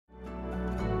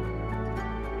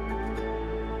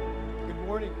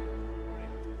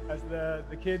As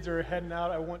the kids are heading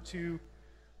out, I want to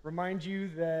remind you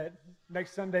that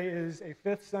next Sunday is a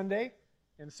fifth Sunday.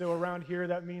 And so around here,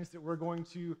 that means that we're going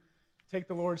to take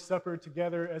the Lord's Supper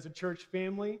together as a church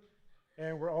family.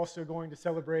 And we're also going to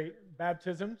celebrate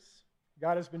baptisms.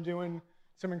 God has been doing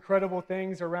some incredible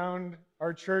things around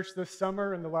our church this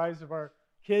summer in the lives of our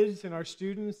kids and our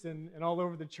students and all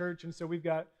over the church. And so we've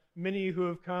got many who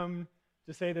have come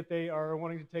to say that they are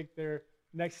wanting to take their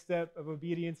next step of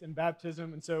obedience in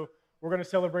baptism. And so we're going to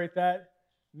celebrate that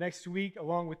next week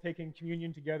along with taking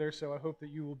communion together. So I hope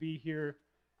that you will be here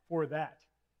for that.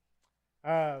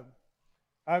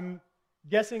 I'm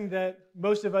guessing that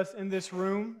most of us in this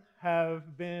room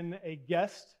have been a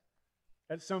guest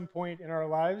at some point in our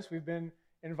lives. We've been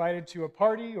invited to a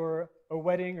party or a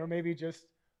wedding or maybe just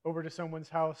over to someone's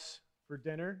house for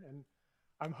dinner. And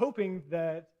I'm hoping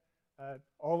that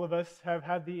all of us have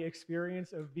had the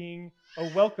experience of being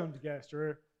a welcomed guest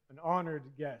or an honored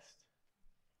guest.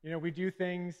 You know, we do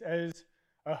things as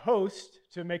a host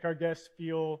to make our guests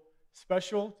feel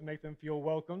special, to make them feel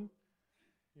welcome.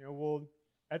 You know, we'll,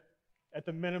 at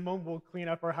the minimum, we'll clean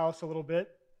up our house a little bit.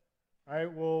 All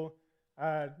right, we'll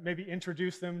maybe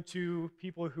introduce them to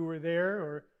people who are there,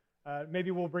 or maybe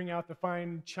we'll bring out the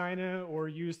fine china or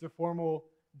use the formal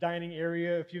dining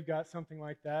area if you've got something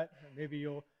like that. Maybe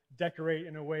you'll decorate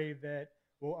in a way that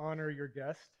will honor your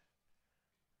guest.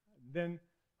 Then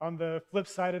on the flip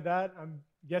side of that, I'm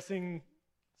guessing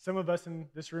some of us in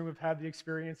this room have had the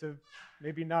experience of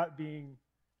maybe not being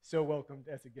so welcomed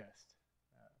as a guest.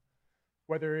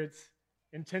 Whether it's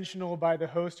intentional by the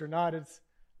host or not, it's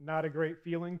not a great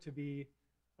feeling to be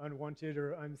unwanted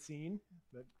or unseen.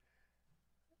 But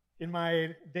in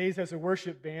my days as a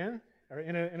worship band, or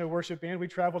in a worship band, we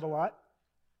traveled a lot.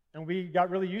 And we got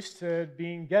really used to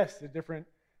being guests at different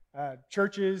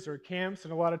churches or camps,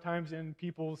 and a lot of times in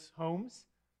people's homes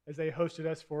as they hosted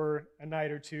us for a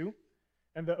night or two.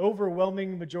 And the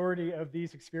overwhelming majority of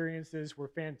these experiences were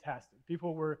fantastic.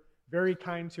 People were very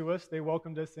kind to us. They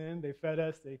welcomed us in. They fed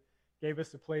us. They gave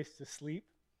us a place to sleep.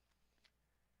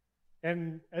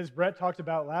 And as Brett talked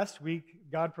about last week,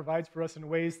 God provides for us in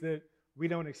ways that we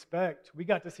don't expect. We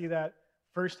got to see that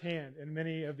firsthand in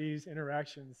many of these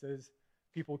interactions as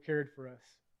people cared for us.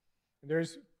 And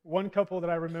there's one couple that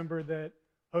I remember that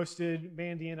hosted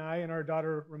Mandy and I and our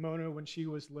daughter Ramona when she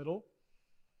was little.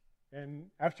 And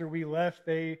after we left,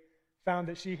 they found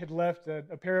that she had left a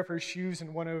pair of her shoes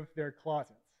in one of their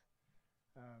closets.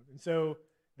 And so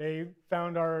they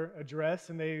found our address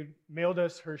and they mailed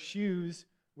us her shoes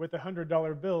with a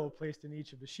 $100 bill placed in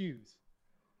each of the shoes.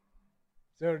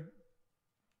 So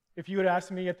if you had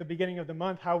asked me at the beginning of the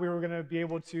month how we were going to be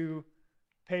able to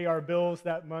pay our bills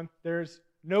that month, there's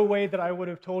no way that I would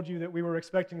have told you that we were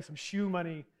expecting some shoe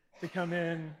money to come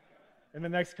in the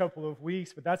next couple of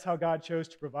weeks, but that's how God chose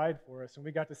to provide for us, and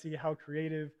we got to see how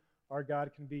creative our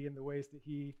God can be in the ways that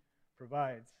He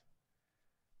provides.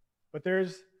 But there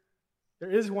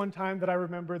is one time that I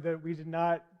remember that we did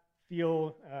not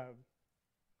feel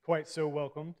quite so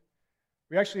welcomed.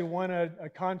 We actually won a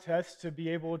contest to be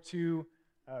able to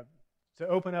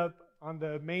open up on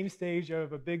the main stage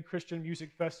of a big Christian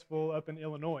music festival up in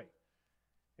Illinois.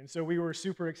 And so we were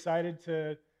super excited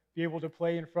to be able to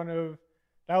play in front of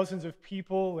thousands of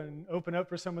people and open up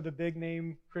for some of the big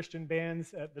name Christian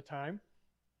bands at the time.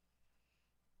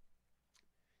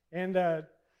 And,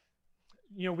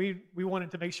 we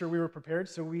wanted to make sure we were prepared,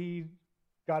 so we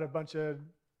got a bunch of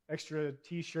extra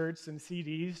T-shirts and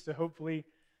CDs to hopefully,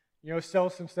 sell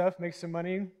some stuff, make some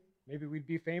money. Maybe we'd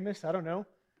be famous, I don't know.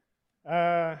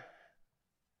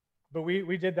 But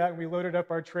we did that, and we loaded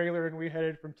up our trailer, and we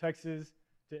headed from Texas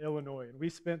to Illinois. And we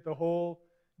spent the whole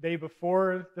day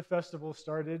before the festival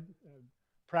started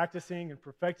practicing and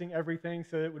perfecting everything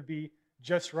so that it would be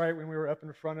just right when we were up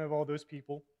in front of all those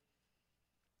people.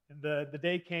 And the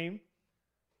day came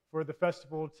for the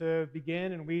festival to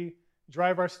begin, and we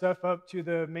drive our stuff up to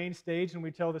the main stage, and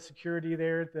we tell the security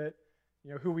there that,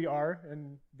 who we are,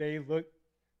 and they look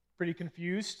pretty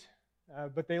confused,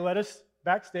 but they let us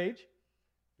backstage.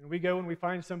 And we go and we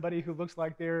find somebody who looks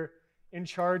like they're in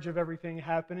charge of everything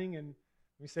happening, and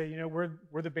we say,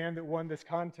 we're the band that won this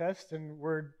contest, and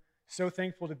we're so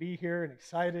thankful to be here and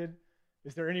excited.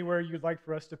 Is there anywhere you'd like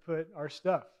for us to put our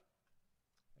stuff?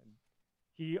 And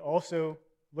he also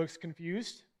looks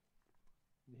confused.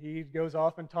 He goes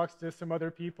off and talks to some other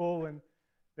people and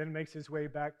then makes his way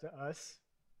back to us.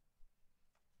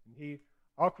 And he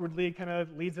awkwardly kind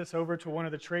of leads us over to one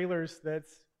of the trailers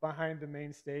that's behind the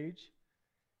main stage.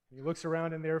 He looks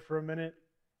around in there for a minute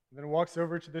and then walks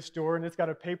over to this door, and it's got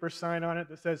a paper sign on it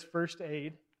that says First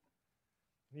Aid.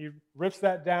 And he rips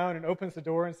that down and opens the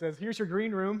door and says, "Here's your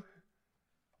green room."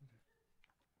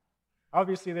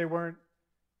 Obviously, they weren't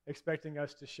expecting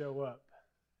us to show up.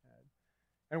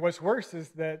 And what's worse is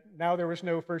that now there was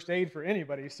no first aid for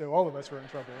anybody, so all of us were in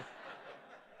trouble.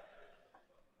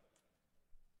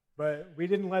 But we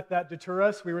didn't let that deter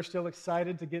us. We were still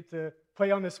excited to get to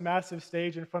play on this massive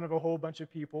stage in front of a whole bunch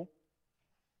of people.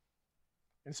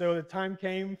 And so the time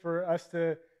came for us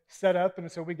to set up, and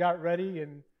so we got ready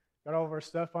and got all of our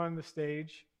stuff on the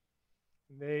stage.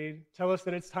 And they tell us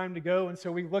that it's time to go, and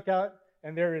so we look out,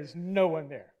 and there is no one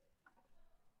there.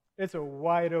 It's a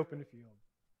wide open field.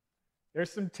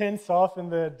 There's some tents off in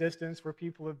the distance where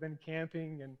people have been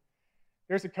camping, and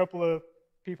there's a couple of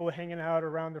people hanging out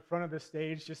around the front of the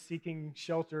stage just seeking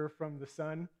shelter from the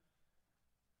sun.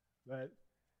 But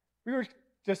we were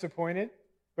disappointed,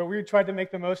 but we tried to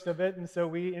make the most of it, and so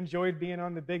we enjoyed being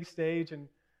on the big stage, and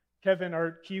Kevin,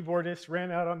 our keyboardist,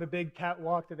 ran out on the big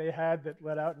catwalk that they had that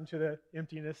led out into the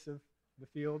emptiness of the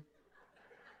field.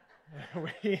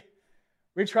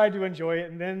 We tried to enjoy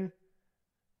it, and then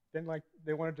like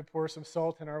they wanted to pour some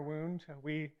salt in our wound.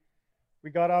 We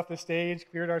got off the stage,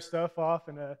 cleared our stuff off,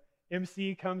 and a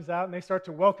MC comes out and they start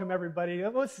to welcome everybody.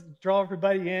 Let's draw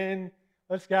everybody in.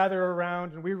 Let's gather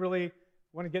around. And we really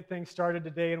want to get things started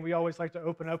today, and we always like to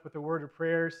open up with a word of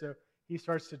prayer. So he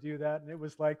starts to do that, and it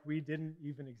was like we didn't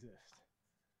even exist.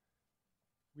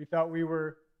 We thought we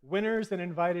were winners and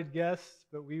invited guests,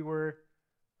 but we were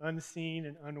unseen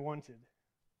and unwanted.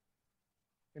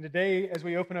 And today, as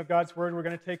we open up God's Word, we're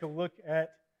going to take a look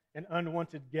at an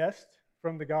unwanted guest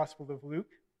from the Gospel of Luke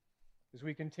as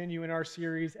we continue in our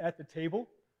series, At the Table.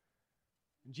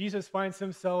 And Jesus finds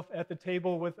himself at the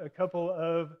table with a couple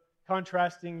of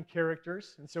contrasting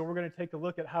characters, and so we're going to take a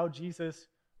look at how Jesus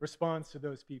responds to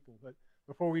those people. But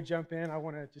before we jump in, I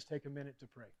want to just take a minute to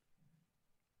pray.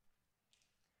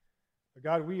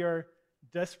 God, we are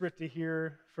desperate to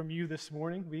hear from you this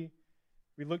morning. We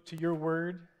look to your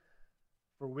word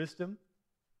for wisdom.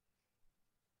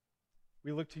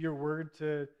 We look to your word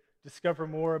to discover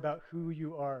more about who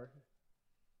you are.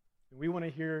 And we want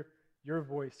to hear your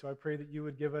voice, so I pray that you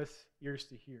would give us ears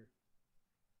to hear.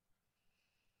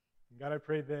 And God, I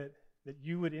pray that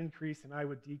you would increase and I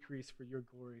would decrease for your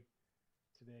glory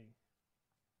today.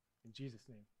 In Jesus'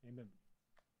 name, amen.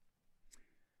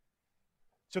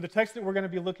 So the text that we're going to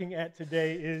be looking at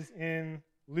today is in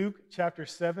Luke chapter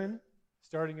 7,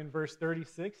 starting in verse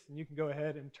 36, and you can go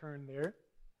ahead and turn there.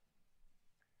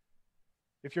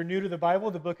 If you're new to the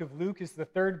Bible, the book of Luke is the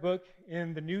third book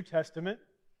in the New Testament.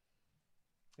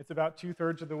 It's about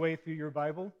 2/3 of the way through your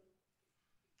Bible.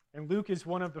 And Luke is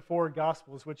one of the four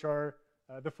Gospels, which are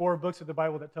the four books of the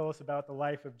Bible that tell us about the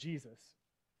life of Jesus.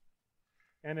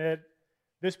 And at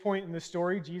this point in the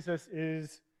story, Jesus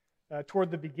is toward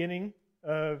the beginning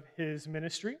of his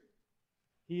ministry.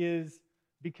 He is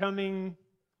becoming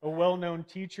a well-known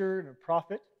teacher and a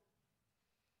prophet,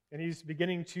 and he's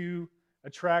beginning to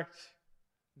attract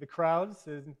the crowds.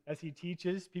 As he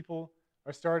teaches, people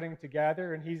are starting to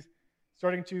gather, and he's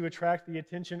starting to attract the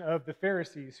attention of the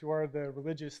Pharisees, who are the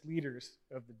religious leaders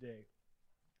of the day.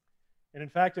 And in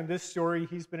fact, in this story,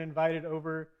 he's been invited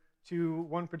over to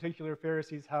one particular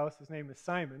Pharisee's house. His name is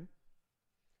Simon.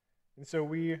 And so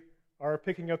we are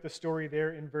picking up the story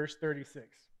there in verse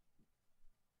 36.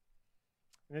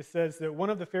 And it says that one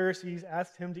of the Pharisees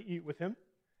asked him to eat with him,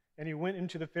 and he went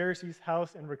into the Pharisee's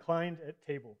house and reclined at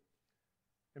table.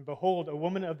 And behold, a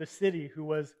woman of the city who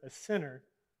was a sinner,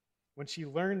 when she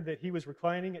learned that he was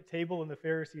reclining at table in the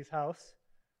Pharisee's house,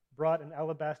 brought an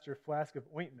alabaster flask of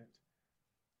ointment,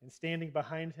 and standing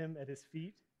behind him at his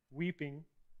feet, weeping,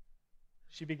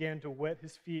 she began to wet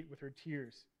his feet with her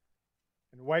tears,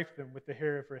 and wiped them with the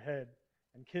hair of her head,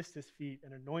 and kissed his feet,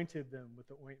 and anointed them with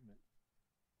the ointment.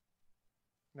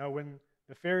 Now when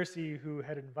the Pharisee who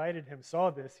had invited him saw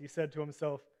this, he said to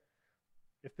himself,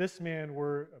 if this man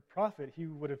were a prophet, he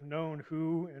would have known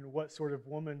who and what sort of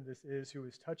woman this is who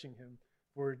is touching him,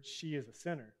 for she is a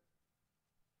sinner.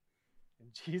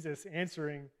 And Jesus,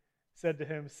 answering, said to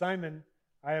him, Simon,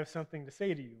 I have something to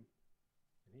say to you.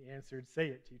 And he answered, say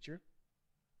it, teacher.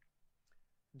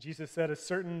 And Jesus said, a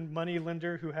certain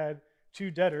moneylender who had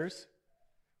two debtors,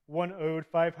 one owed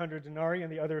 500 denarii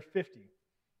and the other 50.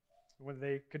 And when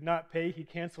they could not pay, he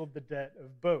canceled the debt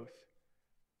of both.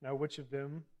 Now which of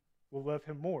them will love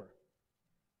him more?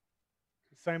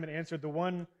 Simon answered, the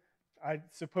one, I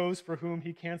suppose, for whom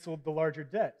he canceled the larger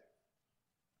debt.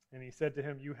 And he said to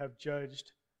him, you have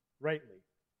judged rightly.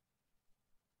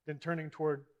 Then turning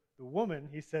toward the woman,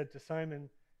 he said to Simon,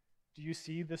 do you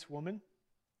see this woman?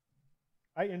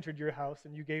 I entered your house,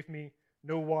 and you gave me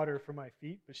no water for my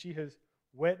feet, but she has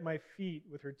wet my feet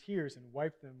with her tears and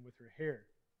wiped them with her hair.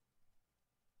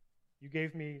 You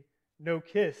gave me no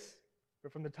kiss,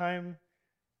 But from the time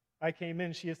I came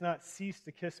in, she has not ceased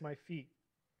to kiss my feet.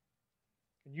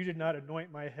 And you did not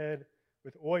anoint my head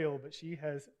with oil, but she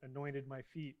has anointed my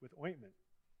feet with ointment.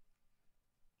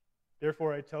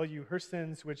 Therefore, I tell you, her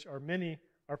sins, which are many,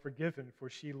 are forgiven, for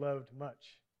she loved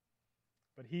much.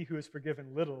 But he who is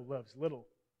forgiven little loves little.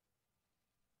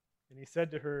 And he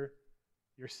said to her,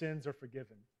 your sins are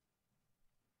forgiven.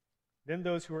 Then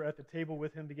those who were at the table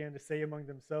with him began to say among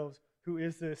themselves, who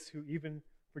is this who even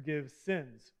forgives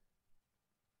sins?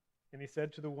 And he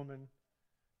said to the woman,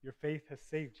 your faith has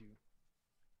saved you.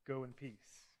 Go in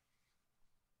peace.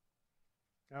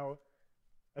 Now,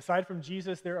 aside from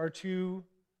Jesus, there are two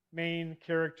main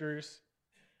characters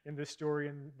in this story,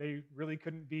 and they really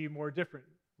couldn't be more different.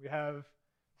 We have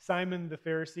Simon the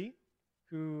Pharisee,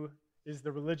 who is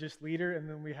the religious leader, and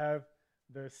then we have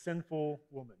the sinful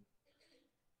woman.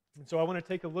 And so I want to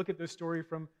take a look at this story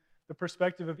from the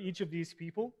perspective of each of these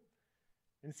people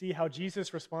and see how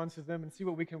Jesus responds to them and see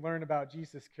what we can learn about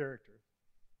Jesus' character.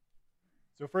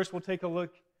 So first we'll take a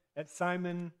look at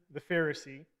Simon the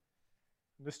Pharisee.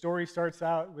 The story starts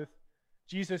out with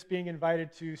Jesus being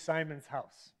invited to Simon's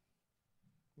house.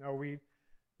 Now, we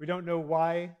don't know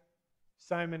why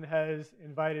Simon has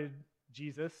invited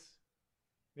Jesus.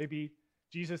 Maybe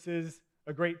Jesus is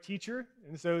a great teacher,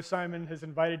 and so Simon has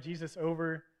invited Jesus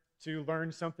over to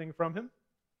learn something from him.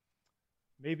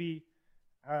 Maybe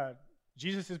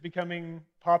Jesus is becoming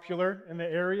popular in the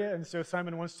area, and so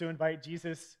Simon wants to invite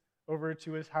Jesus over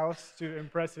to his house to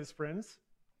impress his friends.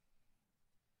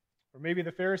 Or maybe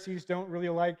the Pharisees don't really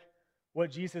like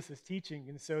what Jesus is teaching,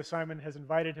 and so Simon has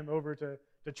invited him over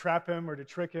to trap him or to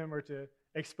trick him or to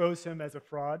expose him as a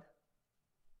fraud.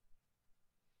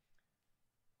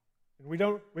 And we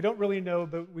don't really know,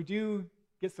 but we do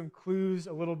get some clues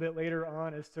a little bit later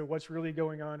on as to what's really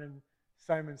going on in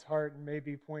Simon's heart, and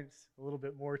maybe points a little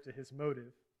bit more to his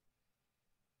motive.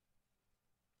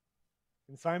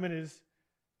 And Simon is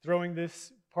throwing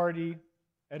this party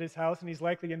at his house, and he's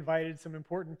likely invited some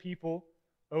important people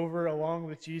over along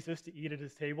with Jesus to eat at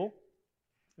his table.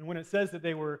 And when it says that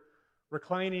they were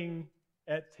reclining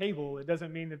at table, it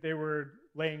doesn't mean that they were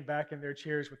laying back in their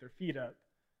chairs with their feet up.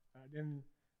 In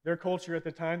their culture at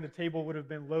the time, the table would have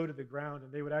been low to the ground,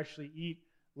 and they would actually eat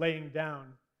laying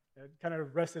down, kind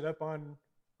of rested up on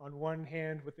one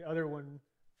hand with the other one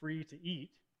free to eat.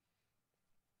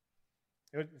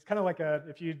 It's kind of like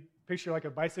if you picture like a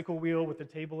bicycle wheel with the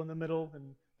table in the middle,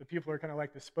 and the people are kind of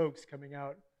like the spokes coming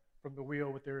out from the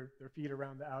wheel with their feet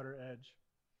around the outer edge.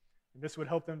 And this would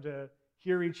help them to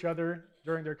hear each other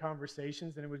during their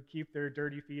conversations, and it would keep their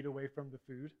dirty feet away from the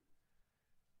food.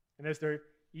 And as they're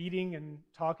eating and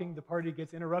talking, the party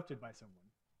gets interrupted by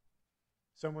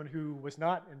someone who was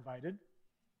not invited,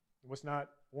 was not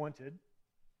wanted,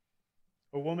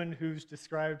 a woman who's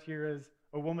described here as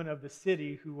a woman of the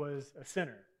city who was a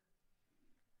sinner.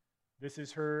 This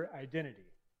is her identity.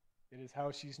 It is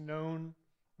how she's known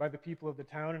by the people of the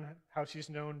town and how she's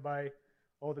known by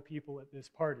all the people at this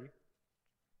party.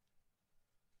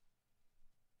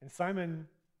 And Simon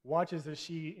watches as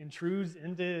she intrudes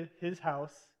into his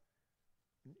house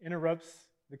and interrupts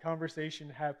the conversation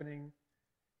happening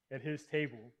at his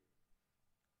table.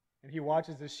 And he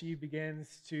watches as she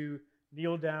begins to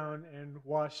kneel down and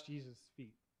wash Jesus'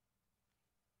 feet.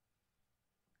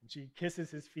 And she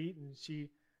kisses his feet and she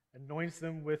anoints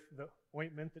them with the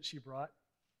ointment that she brought.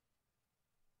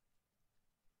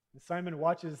 And Simon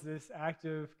watches this act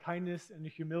of kindness and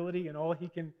humility, and all he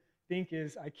can think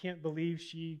is, I can't believe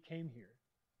she came here.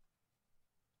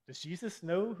 Does Jesus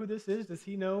know who this is? Does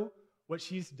he know what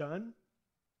she's done?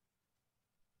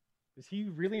 Does he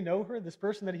really know her? This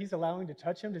person that he's allowing to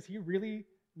touch him, does he really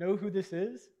know who this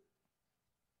is?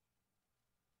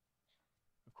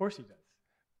 Of course he does.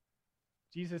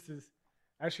 Jesus is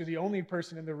actually the only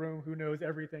person in the room who knows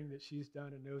everything that she's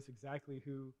done and knows exactly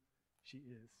who she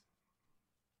is.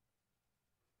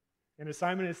 And as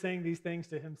Simon is saying these things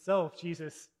to himself,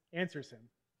 Jesus answers him.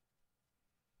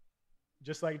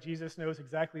 Just like Jesus knows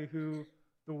exactly who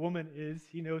the woman is,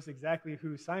 he knows exactly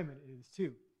who Simon is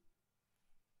too.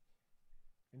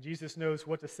 And Jesus knows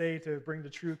what to say to bring the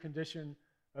true condition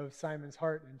of Simon's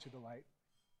heart into the light.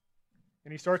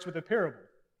 And he starts with a parable.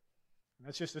 And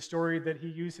that's just a story that he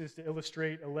uses to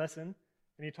illustrate a lesson.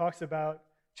 And he talks about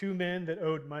two men that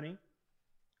owed money.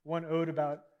 One owed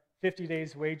about 50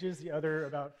 days' wages, the other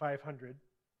about 500.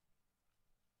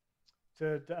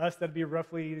 To us, that'd be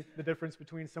roughly the difference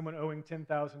between someone owing $10,000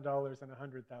 and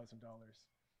 $100,000.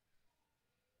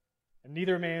 And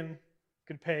neither man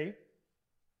could pay,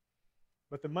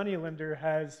 but the moneylender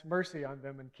has mercy on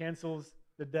them and cancels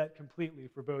the debt completely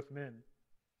for both men.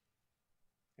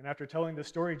 And after telling the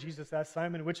story, Jesus asked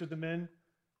Simon which of the men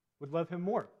would love him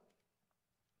more.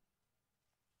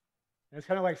 And it's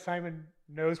kind of like Simon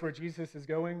knows where Jesus is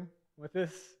going with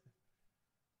this.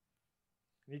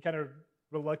 And he kind of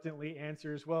reluctantly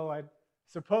answers, well, I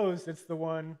suppose it's the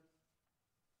one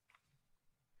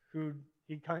who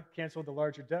he canceled the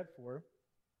larger debt for.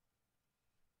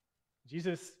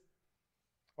 Jesus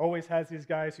always has these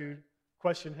guys who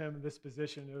question him in this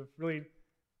position of really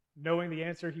knowing the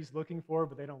answer he's looking for,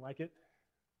 but they don't like it.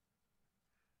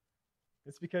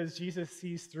 It's because Jesus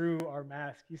sees through our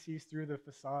mask. He sees through the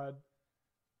facade.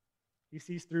 He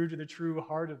sees through to the true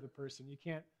heart of the person. You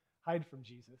can't hide from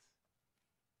Jesus.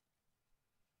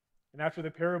 And after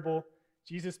the parable,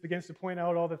 Jesus begins to point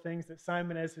out all the things that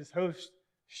Simon, as his host,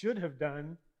 should have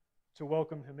done to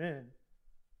welcome him in.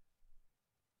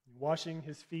 Washing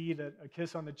his feet, a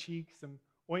kiss on the cheek, some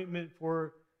ointment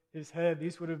for his head.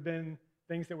 These would have been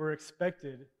things that were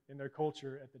expected in their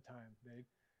culture at the time. They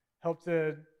helped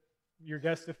your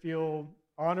guests to feel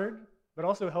honored, but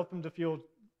also helped them to feel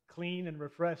clean and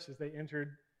refreshed as they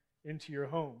entered into your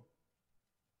home.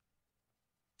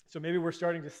 So maybe we're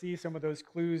starting to see some of those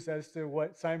clues as to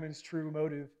what Simon's true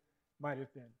motive might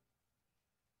have been.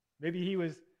 Maybe he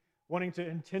was wanting to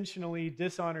intentionally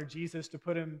dishonor Jesus to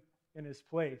put him in his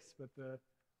place, but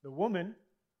the woman,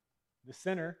 the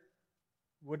sinner,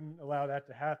 wouldn't allow that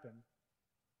to happen.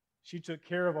 She took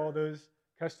care of all those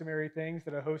customary things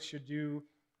that a host should do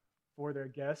for their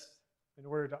guests in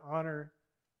order to honor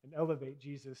and elevate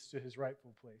Jesus to his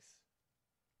rightful place.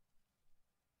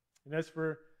 And as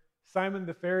for Simon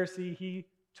the Pharisee, he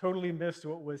totally missed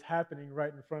what was happening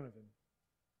right in front of him.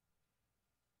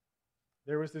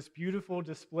 There was this beautiful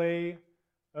display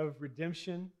of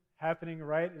redemption happening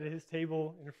right at his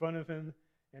table in front of him,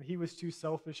 and he was too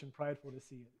selfish and prideful to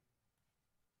see it.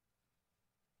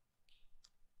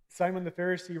 Simon the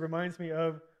Pharisee reminds me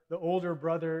of the older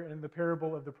brother in the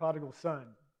parable of the prodigal son.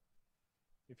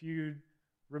 If you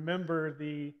remember,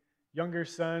 the younger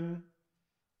son,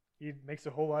 he makes a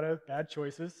whole lot of bad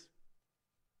choices,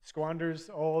 squanders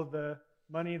all the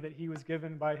money that he was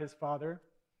given by his father,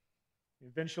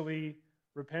 eventually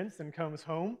repents and comes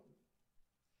home.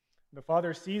 The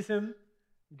father sees him,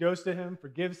 goes to him,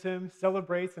 forgives him,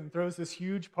 celebrates, and throws this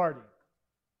huge party.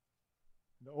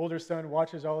 The older son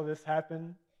watches all of this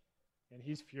happen, and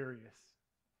he's furious.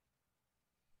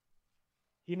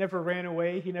 He never ran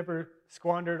away. He never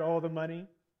squandered all the money.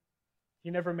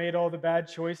 He never made all the bad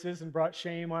choices and brought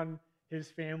shame on his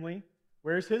family.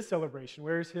 Where's his celebration?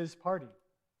 Where's his party?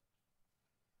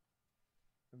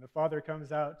 And the father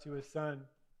comes out to his son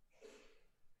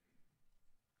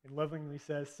and lovingly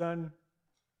says, "Son,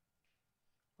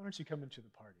 why don't you come into the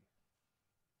party?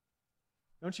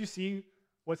 Don't you see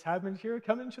what's happened here?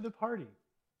 Come into the party.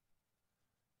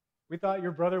 We thought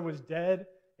your brother was dead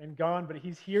and gone, but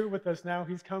he's here with us now.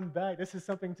 He's come back. This is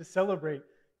something to celebrate.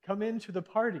 Come into the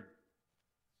party."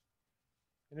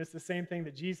 And it's the same thing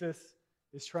that Jesus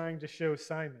is trying to show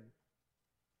Simon.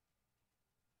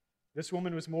 This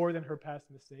woman was more than her past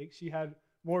mistakes. She had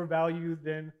more value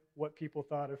than what people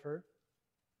thought of her.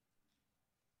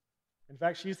 In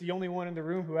fact, she's the only one in the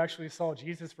room who actually saw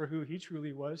Jesus for who he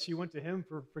truly was. She went to him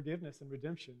for forgiveness and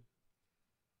redemption.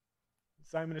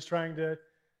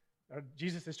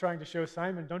 Jesus is trying to show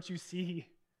Simon, don't you see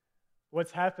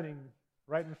what's happening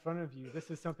right in front of you? This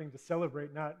is something to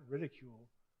celebrate, not ridicule.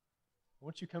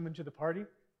 Won't you come into the party?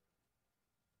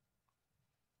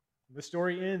 The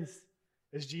story ends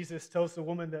as Jesus tells the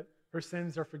woman that her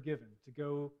sins are forgiven, to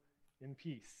go in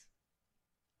peace.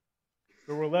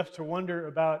 But we're left to wonder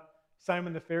about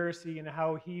Simon the Pharisee and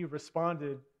how he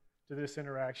responded to this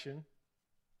interaction.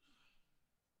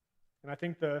 And I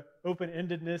think the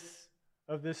open-endedness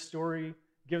of this story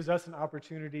gives us an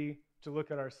opportunity to look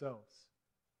at ourselves,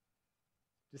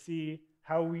 to see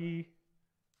how we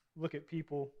look at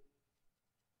people.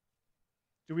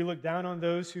 Do we look down on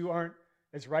those who aren't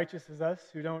as righteous as us,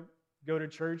 who don't go to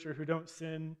church or who don't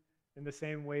sin in the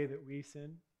same way that we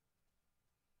sin?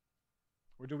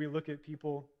 Or do we look at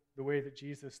people the way that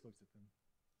Jesus looks at them?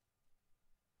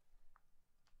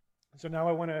 So now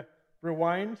I want to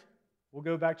rewind. We'll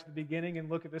go back to the beginning and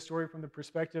look at the story from the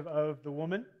perspective of the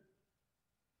woman.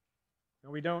 Now,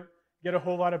 we don't get a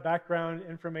whole lot of background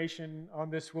information on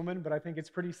this woman, but I think it's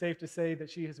pretty safe to say that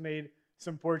she has made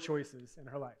some poor choices in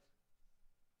her life.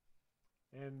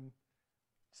 And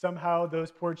somehow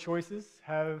those poor choices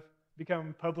have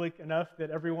become public enough that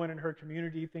everyone in her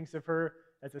community thinks of her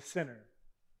as a sinner,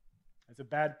 as a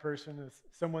bad person, as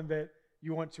someone that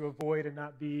you want to avoid and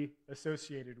not be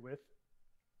associated with.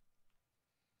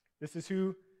 This is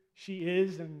who she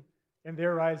is, and in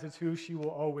their eyes, it's who she will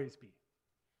always be.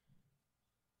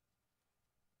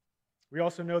 We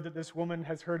also know that this woman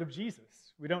has heard of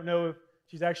Jesus. We don't know if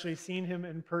she's actually seen him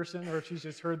in person or if she's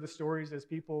just heard the stories as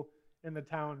people in the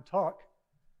town talk.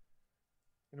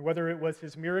 And whether it was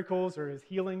his miracles or his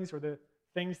healings or the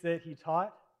things that he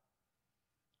taught,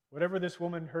 whatever this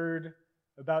woman heard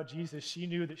about Jesus, she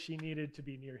knew that she needed to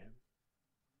be near him.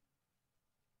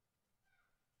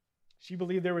 She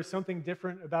believed there was something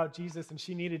different about Jesus and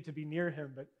she needed to be near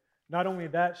him. But not only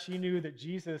that, she knew that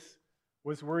Jesus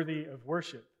was worthy of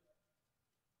worship.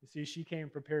 You see, she came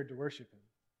prepared to worship him.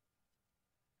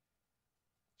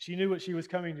 She knew what she was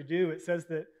coming to do. It says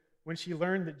that when she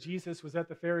learned that Jesus was at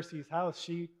the Pharisees' house,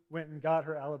 she went and got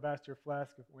her alabaster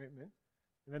flask of ointment.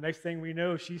 And the next thing we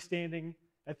know, she's standing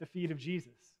at the feet of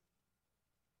Jesus.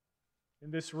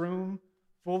 In this room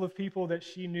full of people that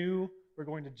she knew were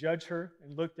going to judge her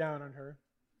and look down on her,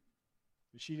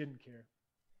 but she didn't care.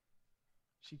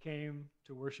 She came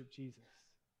to worship Jesus.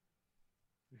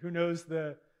 And who knows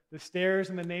the stares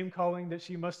and the name-calling that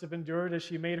she must have endured as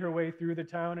she made her way through the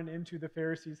town and into the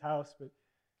Pharisees' house, but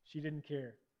she didn't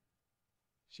care.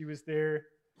 She was there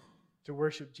to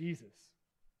worship Jesus.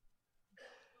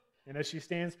 And as she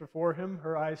stands before him,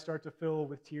 her eyes start to fill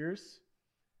with tears.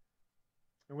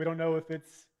 And we don't know if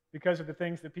it's because of the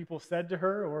things that people said to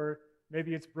her, or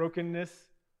maybe it's brokenness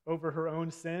over her own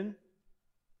sin.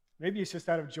 Maybe it's just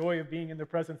out of joy of being in the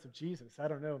presence of Jesus. I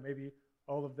don't know, maybe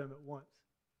all of them at once.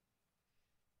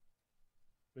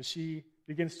 But she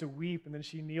begins to weep, and then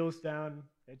she kneels down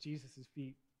at Jesus'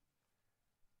 feet.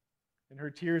 And her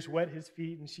tears wet his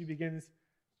feet, and she begins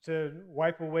to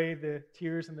wipe away the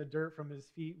tears and the dirt from his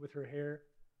feet with her hair.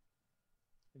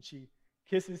 And she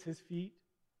kisses his feet.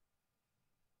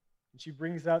 And she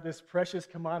brings out this precious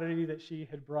commodity that she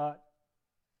had brought,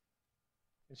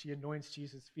 and she anoints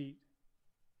Jesus' feet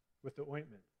with the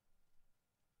ointment.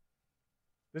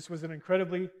 This was an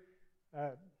incredible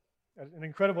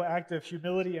act of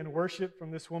humility and worship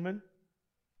from this woman.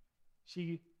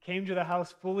 She came to the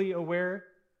house fully aware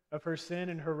of her sin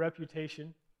and her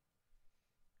reputation,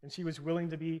 and she was willing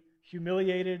to be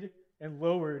humiliated and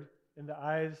lowered in the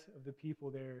eyes of the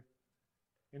people there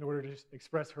in order to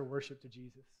express her worship to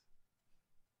Jesus.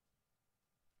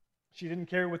 She didn't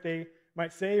care what they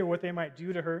might say or what they might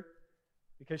do to her,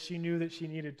 because she knew that she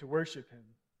needed to worship him.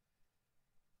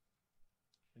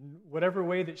 In whatever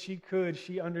way that she could,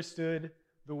 she understood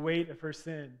the weight of her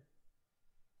sin.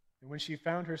 And when she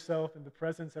found herself in the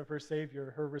presence of her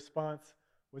Savior, her response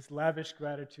was lavish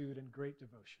gratitude and great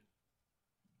devotion.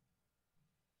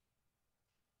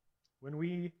 When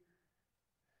we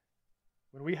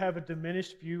have a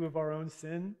diminished view of our own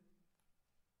sin,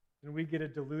 then we get a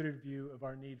diluted view of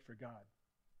our need for God.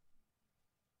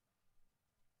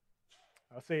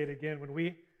 I'll say it again. When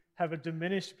we have a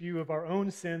diminished view of our own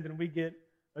sin, then we get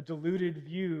a diluted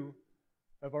view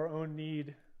of our own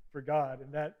need for God.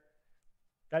 And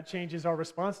that changes our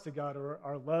response to God, or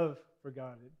our love for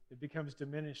God. It becomes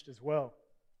diminished as well.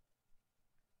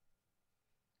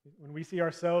 When we see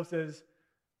ourselves as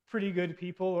pretty good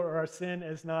people, or our sin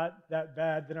as not that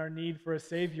bad, then our need for a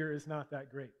Savior is not that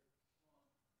great.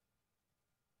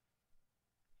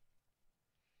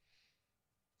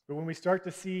 But when we start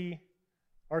to see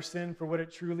our sin for what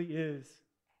it truly is,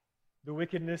 the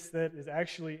wickedness that is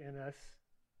actually in us,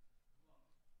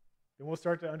 then we'll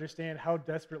start to understand how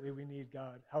desperately we need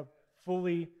God, how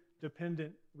fully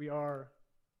dependent we are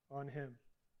on him.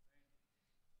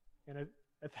 And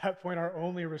at that point, our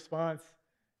only response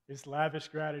is lavish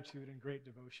gratitude and great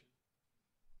devotion.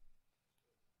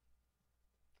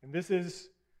 And this is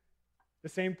the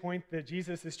same point that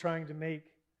Jesus is trying to make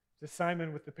to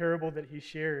Simon with the parable that he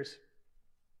shares.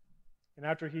 And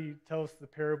after he tells the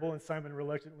parable and Simon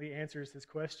reluctantly answers his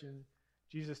question,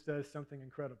 Jesus does something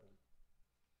incredible.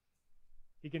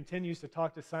 He continues to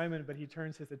talk to Simon, but he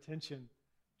turns his attention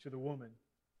to the woman.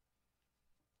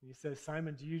 And he says,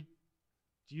 Simon, do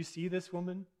you see this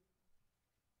woman?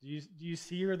 Do you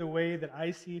see her the way that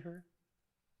I see her?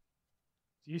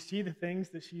 Do you see the things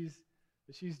that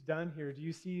she's done here? Do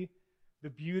you see the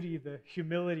beauty, the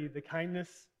humility, the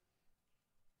kindness?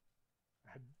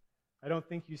 I don't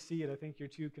think you see it. I think you're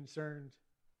too concerned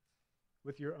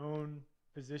with your own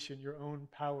position, your own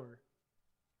power.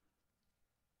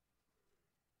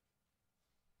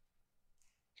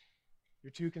 You're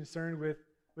too concerned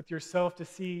with yourself to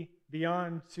see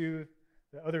beyond to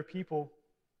the other people.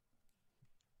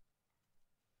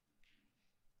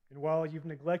 And while you've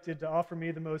neglected to offer me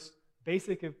the most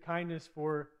basic of kindness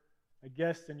for a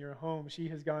guest in your home, she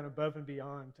has gone above and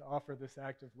beyond to offer this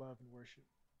act of love and worship.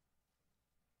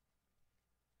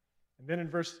 And then in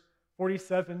verse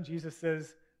 47, Jesus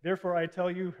says, therefore I tell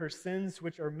you, her sins,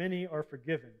 which are many, are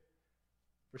forgiven,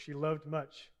 for she loved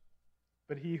much.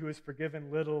 but he who is forgiven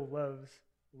little loves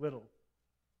little.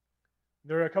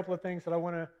 There are a couple of things that I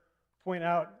want to point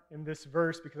out in this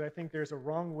verse because I think there's a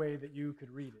wrong way that you could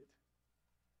read it.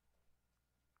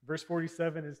 Verse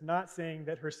 47 is not saying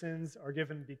that her sins are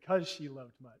given because she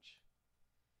loved much.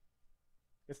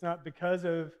 It's not because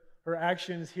of her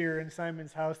actions here in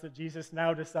Simon's house that Jesus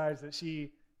now decides that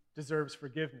she deserves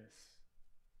forgiveness.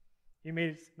 He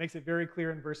makes it very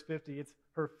clear in verse 50, it's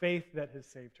her faith that has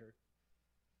saved her.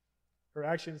 Her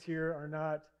actions here are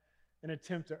not an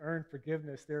attempt to earn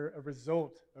forgiveness. They're a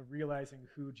result of realizing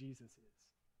who Jesus is.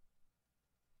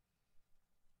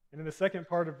 And in the second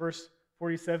part of verse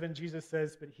 47, Jesus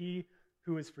says, but he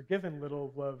who is forgiven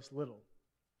little loves little.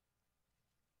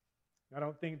 I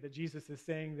don't think that Jesus is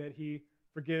saying that he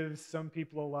forgives some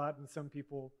people a lot and some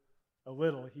people a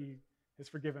little. He has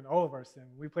forgiven all of our sin.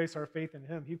 When we place our faith in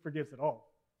him, he forgives it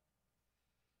all.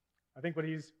 I think what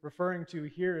he's referring to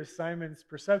here is Simon's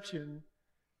perception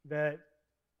that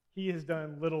he has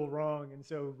done little wrong, and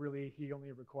so really he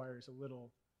only requires a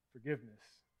little forgiveness.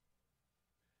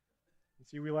 You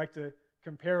see, we like to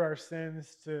compare our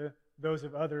sins to those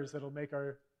of others that'll make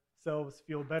ourselves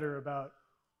feel better about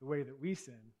the way that we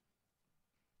sin.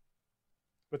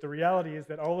 But the reality is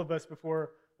that all of us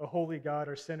before a holy God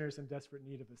are sinners in desperate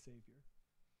need of a Savior.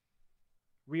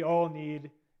 We all need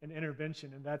an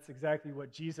intervention, and that's exactly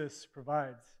what Jesus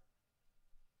provides.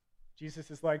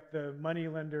 Jesus is like the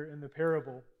moneylender in the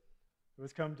parable who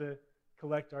has come to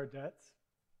collect our debts.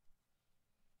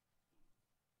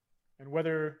 And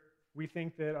whether we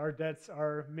think that our debts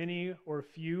are many or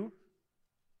few,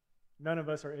 none of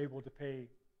us are able to pay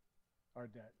our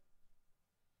debt.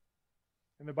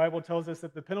 And the Bible tells us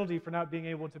that the penalty for not being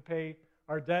able to pay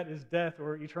our debt is death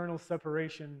or eternal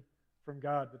separation from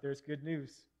God. But there's good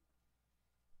news.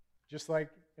 Just like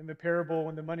in the parable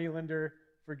when the moneylender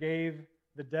forgave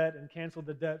the debt and canceled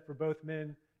the debt for both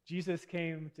men, Jesus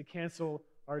came to cancel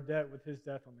our debt with his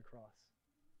death on the cross.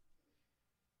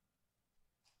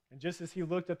 And just as he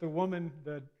looked at the woman,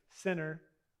 the sinner,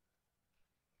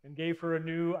 and gave her a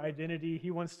new identity,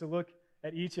 he wants to look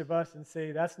at each of us and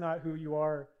say, that's not who you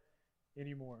are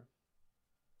anymore.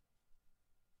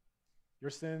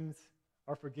 Your sins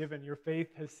are forgiven. Your faith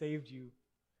has saved you.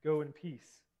 Go in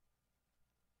peace.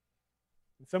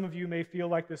 And some of you may feel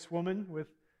like this woman with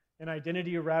an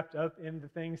identity wrapped up in the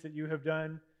things that you have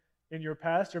done in your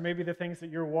past, or maybe the things that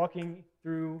you're walking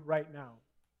through right now.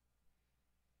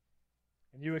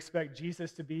 And you expect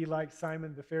Jesus to be like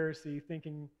Simon the Pharisee,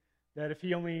 thinking that if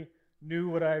he only knew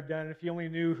what I've done, if he only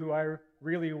knew who I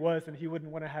really was, then he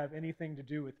wouldn't want to have anything to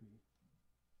do with me.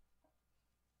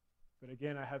 But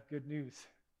again, I have good news.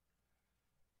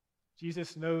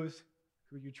 Jesus knows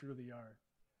who you truly are.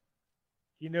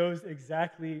 He knows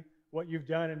exactly what you've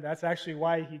done, and that's actually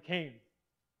why he came.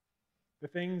 The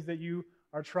things that you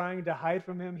are trying to hide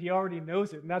from him, he already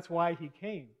knows it, and that's why he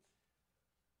came.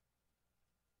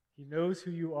 He knows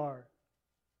who you are.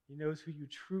 He knows who you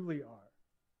truly are,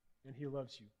 and he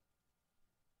loves you.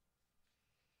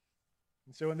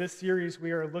 And so in this series,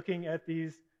 we are looking at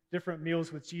these different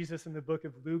meals with Jesus in the book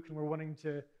of Luke, and we're wanting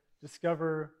to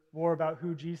discover more about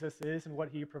who Jesus is and what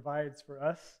he provides for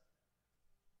us,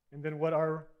 and then what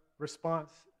our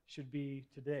response should be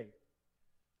today.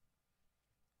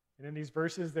 And in these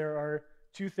verses, there are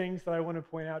two things that I want to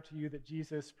point out to you that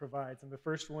Jesus provides. And the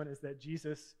first one is that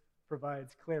Jesus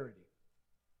provides clarity.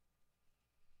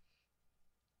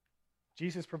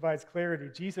 Jesus provides clarity.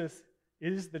 Jesus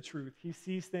is the truth. He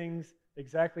sees things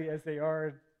exactly as they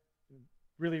are.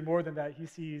 Really, more than that, he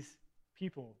sees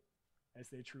people as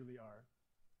they truly are.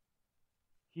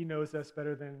 He knows us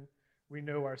better than we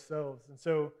know ourselves. And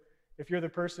so, if you're the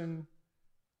person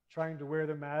trying to wear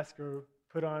the mask or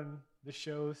put on the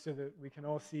show so that we can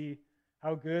all see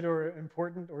how good or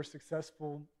important or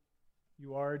successful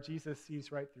you are, Jesus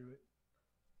sees right through it.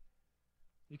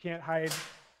 You can't hide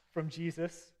from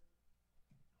Jesus.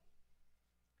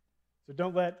 So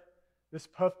don't let this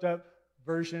puffed up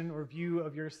version or view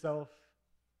of yourself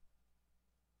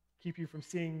keep you from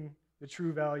seeing the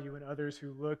true value in others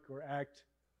who look or act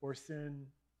or sin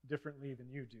differently than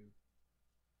you do.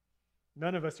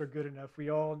 None of us are good enough. We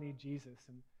all need Jesus.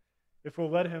 And if we'll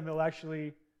let him, he'll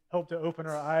actually help to open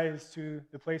our eyes to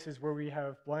the places where we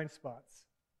have blind spots.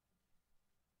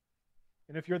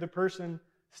 And if you're the person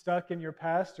stuck in your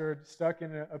past or stuck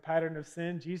in a pattern of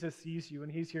sin, Jesus sees you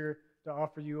and he's here to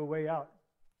offer you a way out.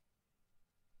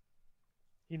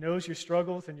 He knows your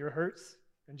struggles and your hurts.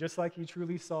 And just like he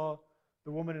truly saw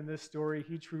the woman in this story,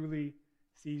 he truly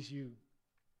sees you.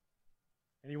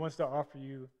 And he wants to offer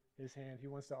you his hand. He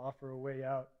wants to offer a way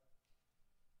out.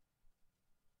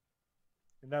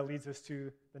 And that leads us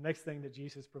to the next thing that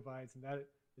Jesus provides, and that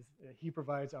is that he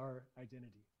provides our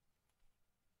identity.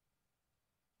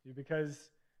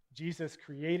 Because Jesus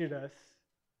created us,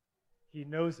 he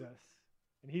knows us,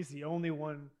 and he's the only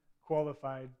one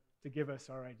qualified to give us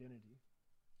our identity.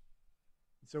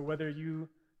 And so whether you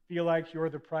feel like you're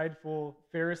the prideful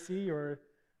Pharisee or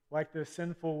like the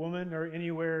sinful woman or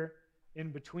anywhere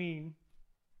in between,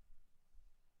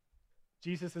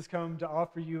 Jesus has come to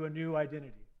offer you a new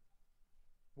identity,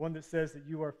 one that says that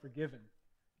you are forgiven,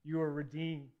 you are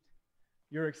redeemed,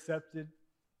 you're accepted,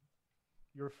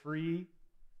 you're free,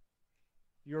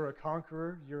 you're a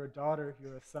conqueror, you're a daughter,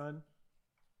 you're a son.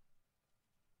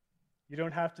 You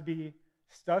don't have to be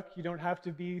stuck. You don't have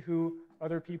to be who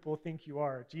other people think you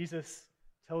are. Jesus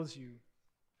tells you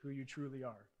who you truly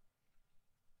are.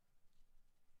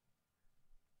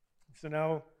 So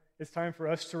now it's time for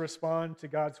us to respond to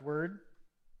God's word.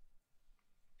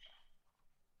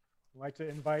 I'd like to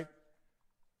invite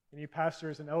any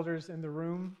pastors and elders in the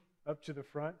room up to the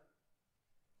front.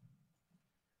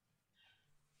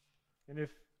 And if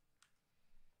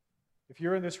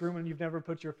you're in this room and you've never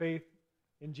put your faith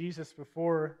in Jesus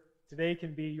before, today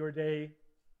can be your day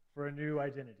for a new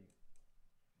identity.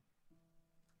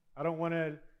 I don't want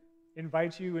to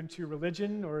invite you into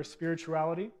religion or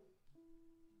spirituality.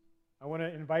 I want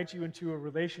to invite you into a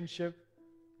relationship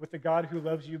with the God who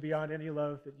loves you beyond any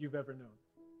love that you've ever known.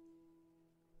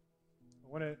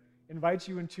 I want to invite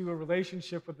you into a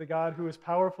relationship with the God who is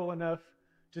powerful enough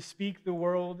to speak the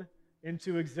world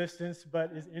into existence,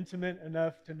 but is intimate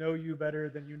enough to know you better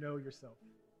than you know yourself.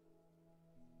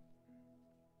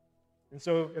 And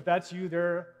so if that's you,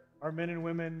 there are men and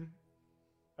women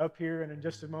up here, and in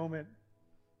just a moment,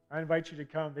 I invite you to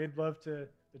come. They'd love to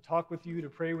talk with you, to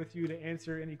pray with you, to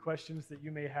answer any questions that you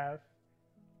may have.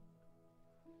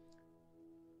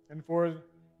 And for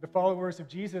the followers of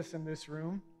Jesus in this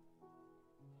room,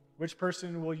 which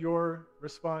person will your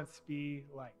response be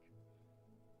like?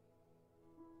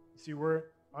 See, we're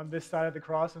on this side of the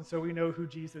cross, and so we know who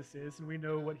Jesus is, and we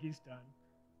know what he's done.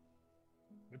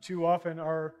 But too often,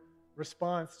 our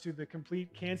response to the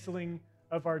complete canceling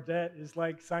of our debt is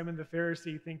like Simon the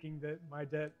Pharisee thinking that my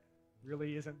debt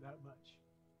really isn't that much.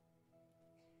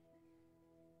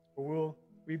 Or will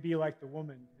we be like the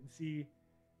woman and see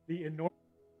the enormous?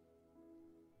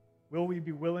 Will we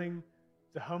be willing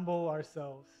to humble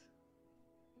ourselves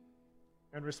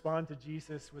and respond to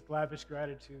Jesus with lavish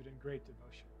gratitude and great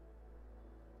devotion?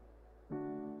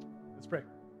 Let's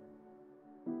pray.